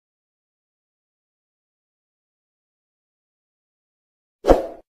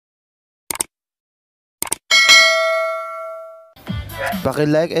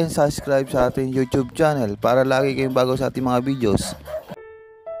Paki-like and subscribe sa ating YouTube channel para lagi kayong bago sa ating mga videos.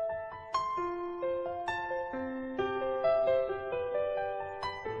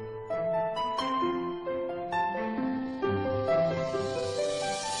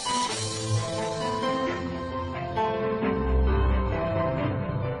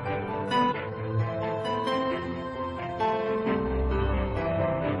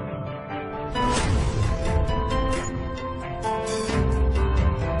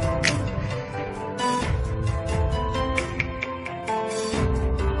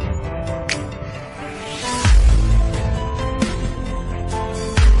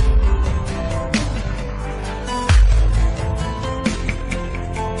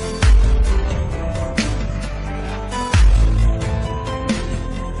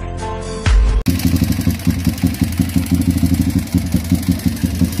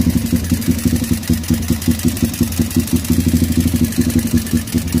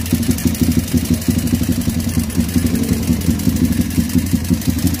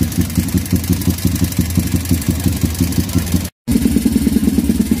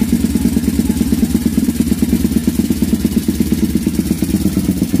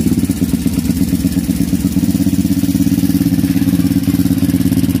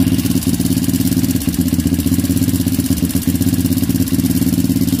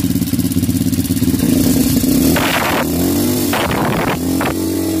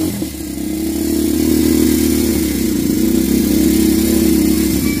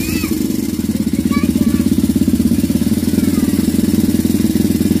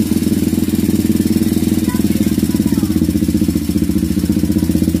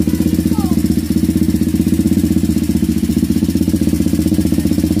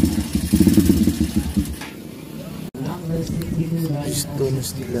 Piston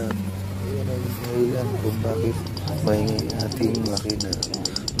nila. Ayan ang dahilan kung bakit maingay ating makina.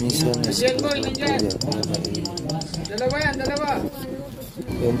 Minsan nasa dalawa yan, dalawa.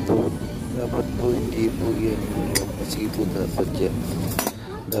 Yan po, dapat po hindi po yan kasi po dapat yan.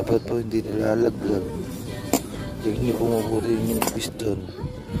 Dapat po hindi nilalaglag. Check nyo po mabuti yung piston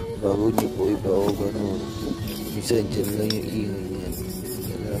bago nyo po ibawa ganun. Minsan dyan lang yung ingay yan.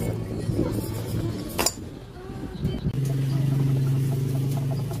 Salamat.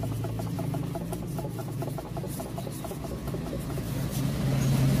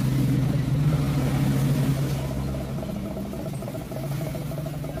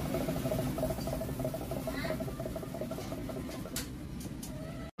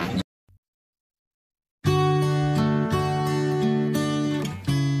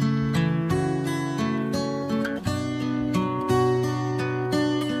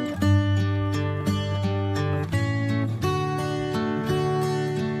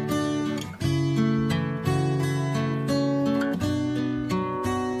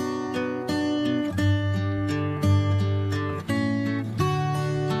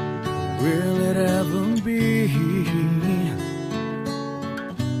 Will it ever be?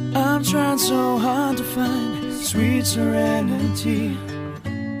 I'm trying so hard to find sweet serenity.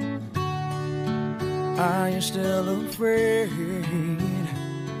 Are you still afraid?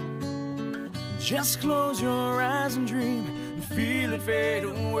 Just close your eyes and dream and feel it fade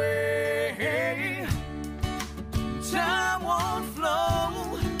away. Time won't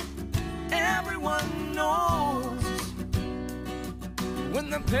flow, everyone knows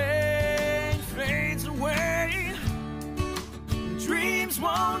when the pain fades away. Dreams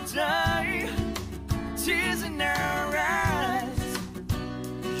won't die, tears in our eyes.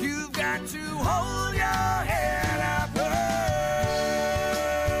 You've got to hold your head up high.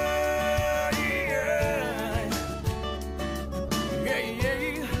 Yeah,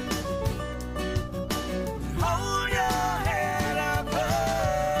 yeah. Hold your head up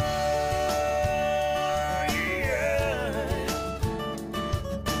high.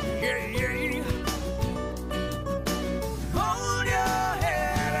 Yeah, yeah. Hold your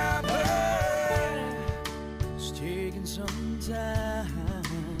head up high. It's taking some time.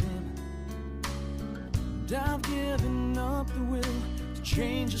 I've given up the will to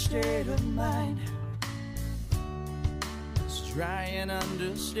change your state of mind. Let's try and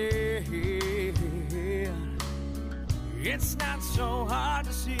understand. It's not so hard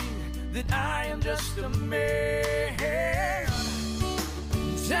to see that I am just a man.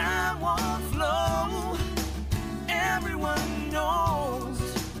 Time won't flow, everyone knows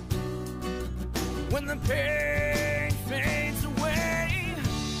when the pain fades away.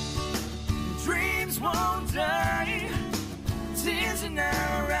 Dreams won't die, tears in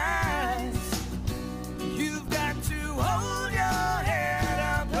our eyes. You've got to hold your head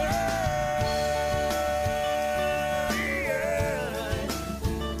up high.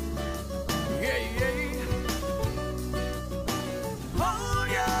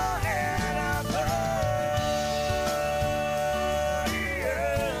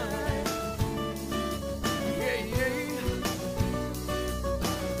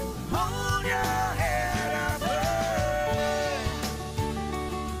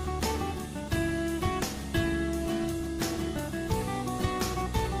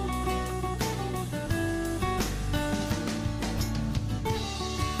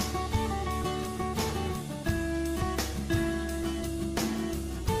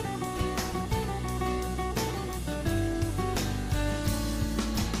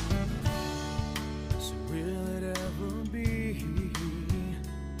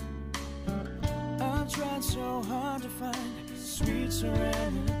 so hard to find sweet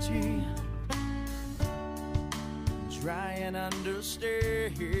serenity. Try and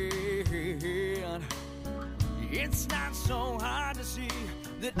understand. It's not so hard to see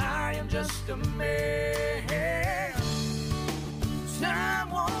that I am just a man.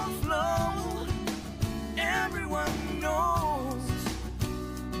 Time won't flow, everyone knows.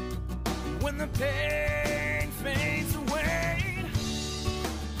 When the pain fades away,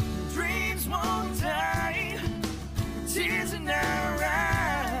 dreams won't die, tears in our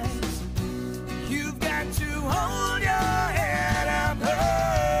eyes. You've got to hold your head up high.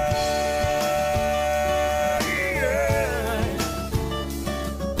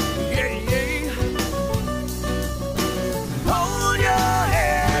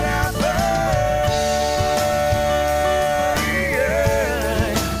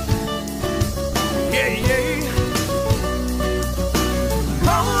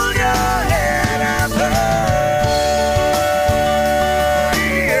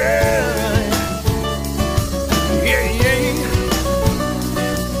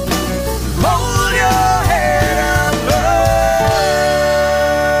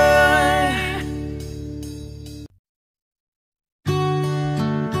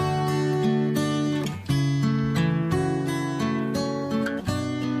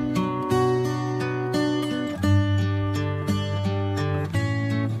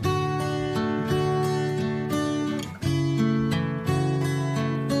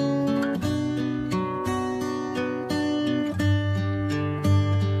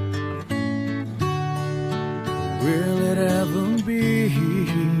 Will it ever be?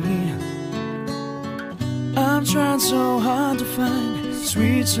 I'm trying so hard to find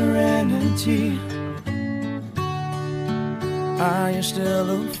sweet serenity. Are you still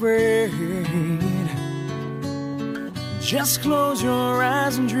afraid? Just close your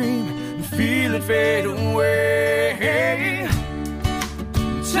eyes and dream and feel it fade away.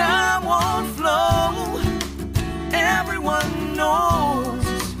 Time won't flow, everyone knows.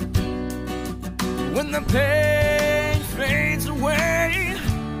 When the pain fades away,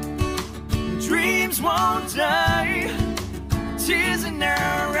 dreams won't die, tears in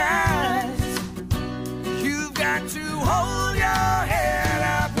our eyes. You've got to hold your head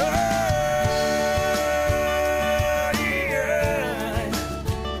up high.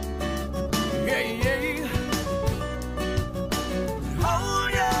 Yeah, yeah.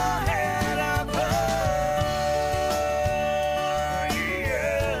 Hold your head up high.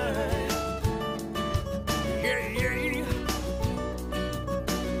 Yeah, yeah.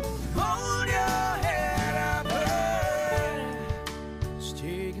 Hold your head up high. It's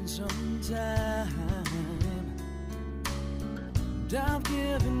taking some time. I've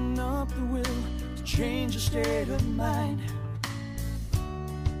given up the will to change your state of mind.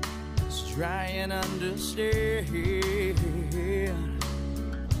 Let's try and understand.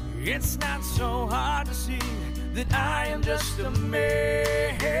 It's not so hard to see that I am just a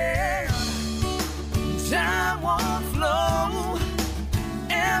man. Time won't flow,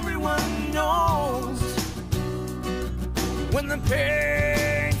 everyone knows. When the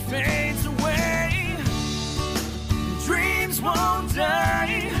pain fades away, dreams won't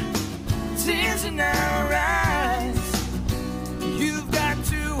die, tears in our eyes. You've got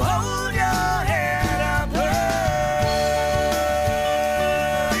to hold your head up high.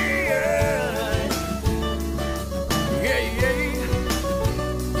 Yeah, yeah.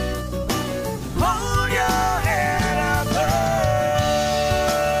 Hold your head up high.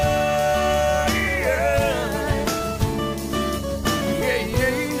 Yeah,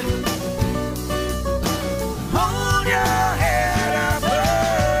 yeah. Hold your head up high.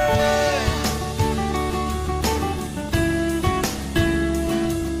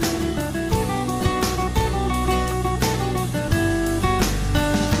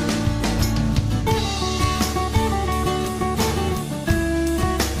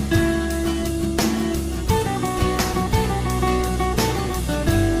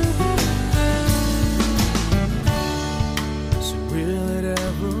 So will it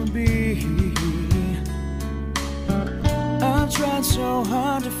ever be? I've tried so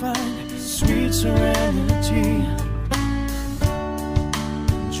hard to find sweet serenity.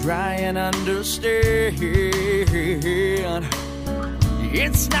 Try and understand.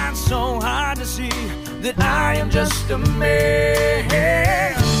 It's not so hard to see that I am just a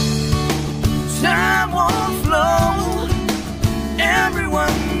man. Time won't flow,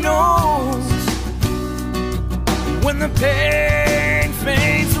 everyone knows. When the pain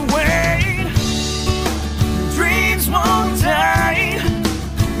fades away, dreams won't die,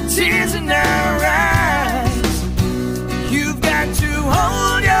 tears in our eyes. You've got to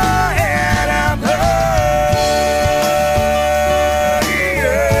hold your head up high.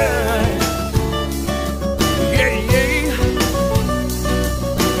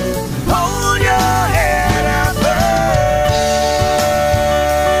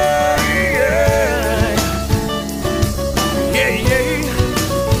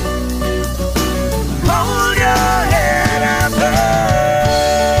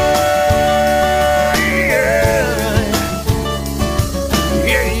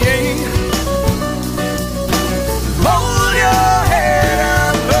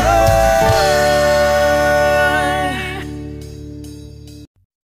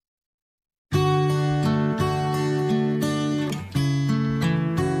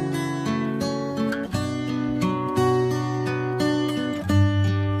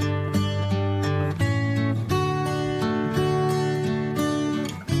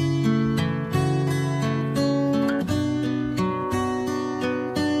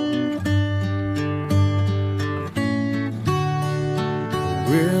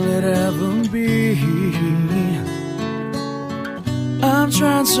 will it ever be? I'm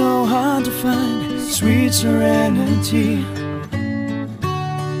trying so hard to find sweet serenity.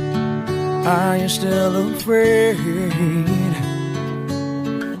 Are you still afraid?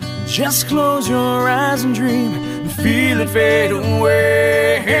 Just close your eyes and dream and feel it fade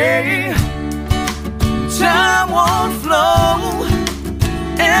away. Time won't flow,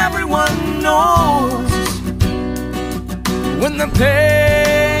 everyone knows. When the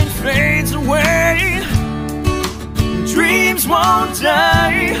pain fades away, dreams won't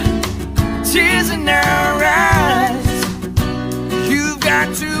die, tears in our eyes. You've got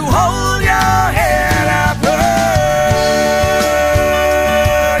to hold your head up high.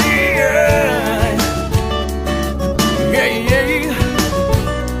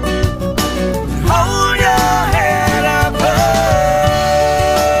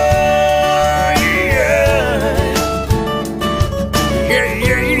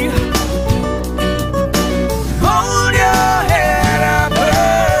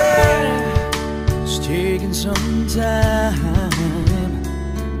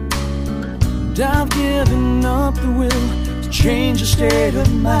 I've given up the will to change your state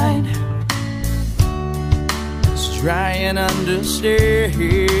of mind. Let's try and understand.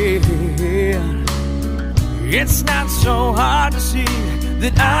 It's not so hard to see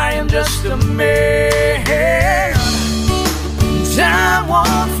that I am just a man. Time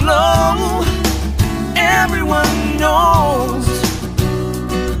won't flow, everyone knows.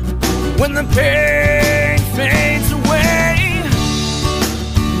 When the pain fades away,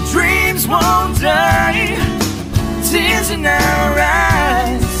 dreams won't die, tears in our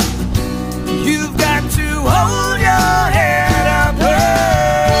eyes. You've got to hold your head up high.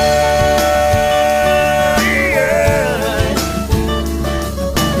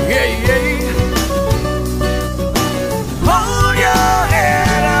 Yeah, yeah. Hold your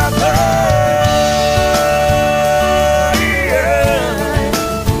head up high.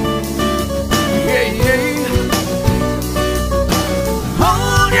 Yeah, yeah.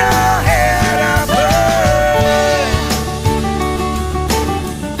 Hold your head up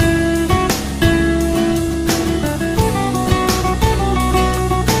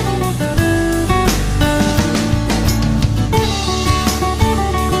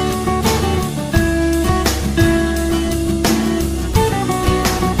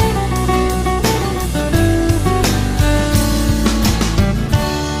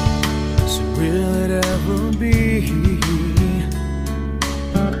So will it ever be?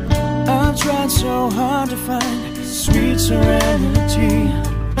 I've tried so hard to find sweet serenity.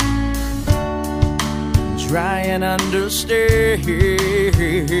 Try and understand.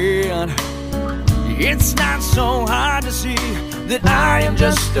 It's not so hard to see that I am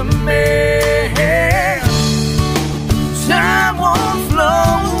just a man. Time won't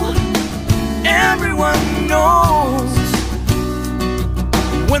flow, everyone knows.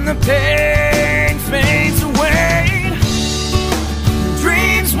 When the pain fades away,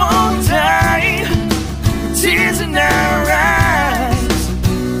 dreams won't die, tears in our eyes.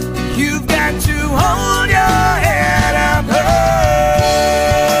 You've got to hold your head up high.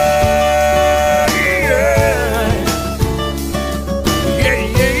 Yeah,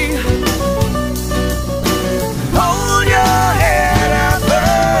 yeah. Hold your head up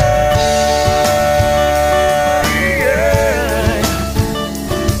high.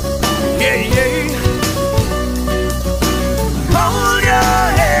 Yeah, yeah. Hold your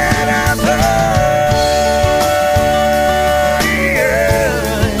head up high.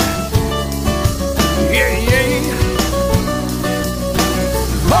 Yeah, yeah.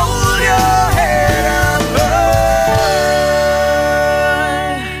 Hold your head up high.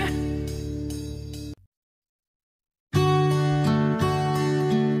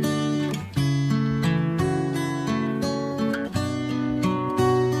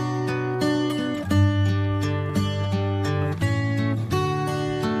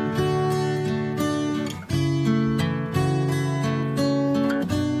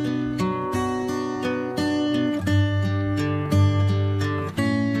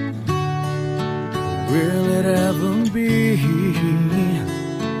 Will it ever be?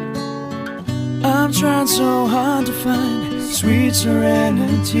 I'm trying so hard to find sweet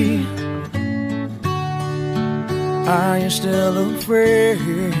serenity. Are you still afraid?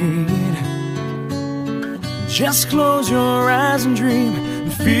 Just close your eyes and dream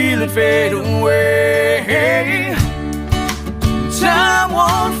and feel it fade away. Time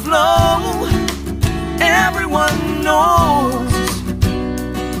won't flow, everyone knows.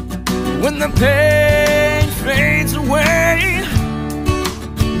 When the pain fades away,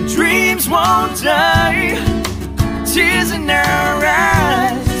 dreams won't die, tears in our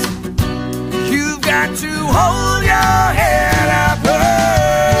eyes.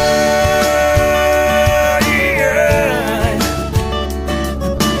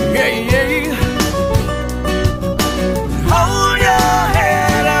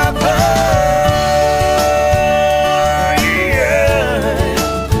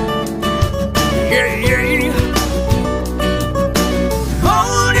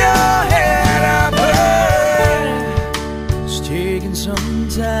 some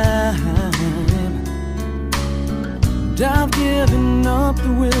time, and I've given up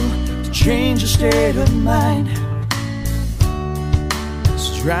the will to change your state of mind.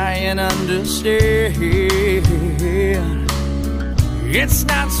 Let's try and understand. It's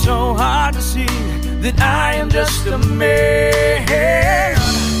not so hard to see that I am just a man.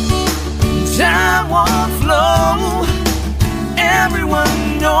 Time won't flow,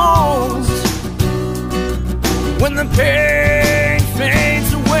 everyone knows. When the pain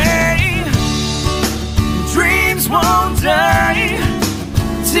fades away, dreams won't die,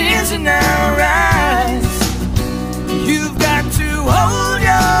 tears in our eyes. You've got to hold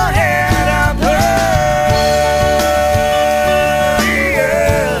your head up high.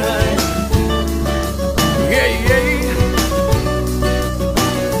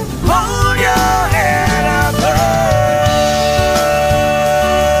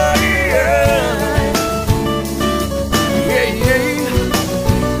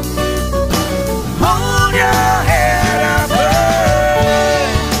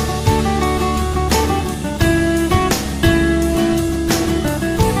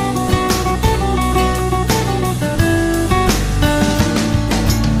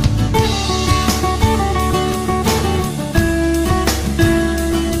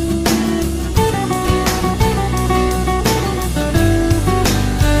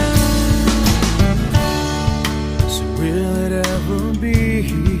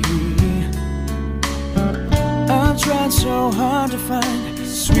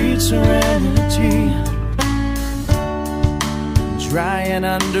 Serenity, try and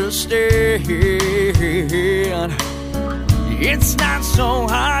understand. It's not so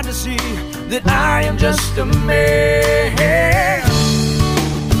hard to see that I am just a man.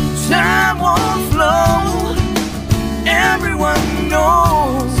 Time won't flow, everyone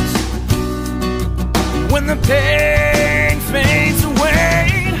knows. When the pain fades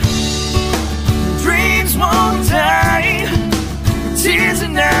away, dreams won't die, tears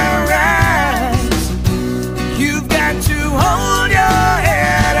in our eyes. You've got to hold your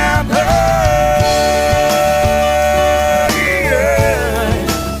head up high.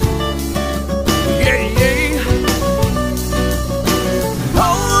 Yeah, yeah.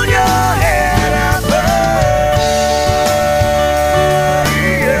 Hold your head up high.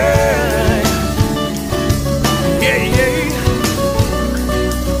 Yeah, yeah.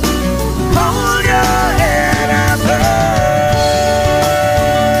 Hold your head up high.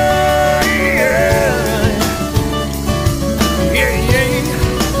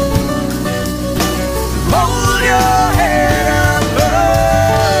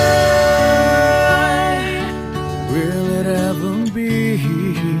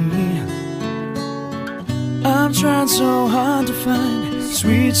 So hard to find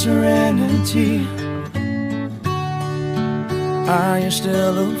sweet serenity. Are you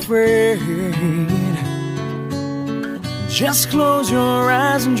still afraid? Just close your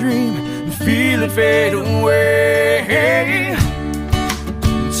eyes and dream and feel it fade away.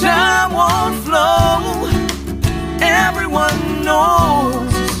 Time won't flow, everyone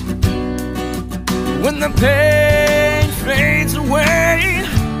knows. When the pain fades away,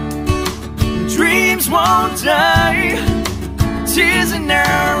 dreams won't die, tears in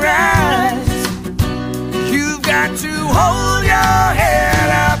our eyes. You've got to hold your head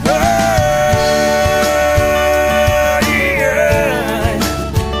up high.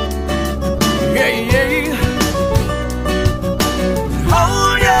 Yeah, yeah.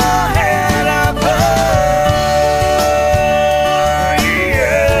 Hold your head up high.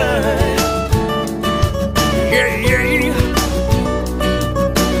 Yeah, yeah.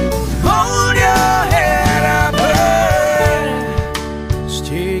 Hold your head up high. It's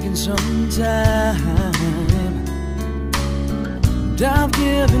taking some time, and I've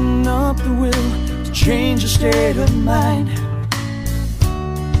given up the will to change your state of mind.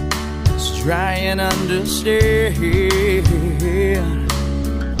 Let's try and understand.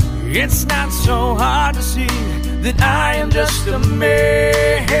 It's not so hard to see that I am just a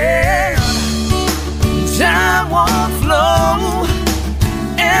man. Time won't flow,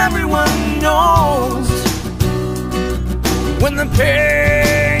 everyone knows. When the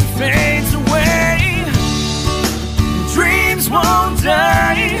pain fades away, dreams won't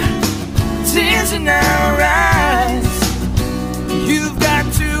die, tears in our eyes. You've got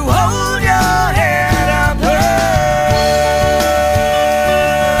to hold your head up high.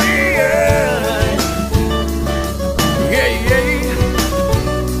 Yeah, yeah.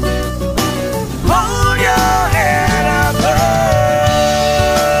 Hold your head up high.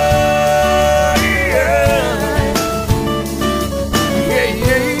 Yeah,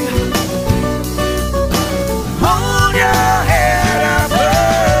 yeah. Hold your head up.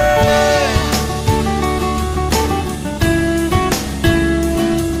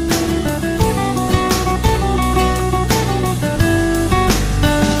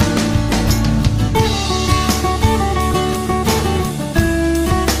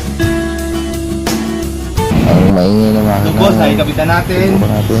 maingay na makina. So boss, nakikapitan natin.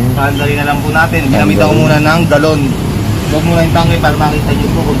 Paandali na lang po natin. Ginamitan ko muna ng galon. Huwag muna yung tangke para makita nyo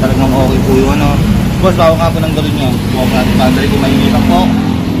po kung talagang okay po yung ano. Boss, bago nga po ng galon nyo. Huwag po natin paandali kung maingay pa po.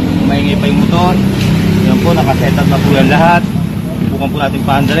 Kung maingay pa yung motor. Yan po, nakaset up na po yan lahat. Bukan po natin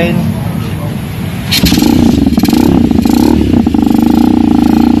paandalin.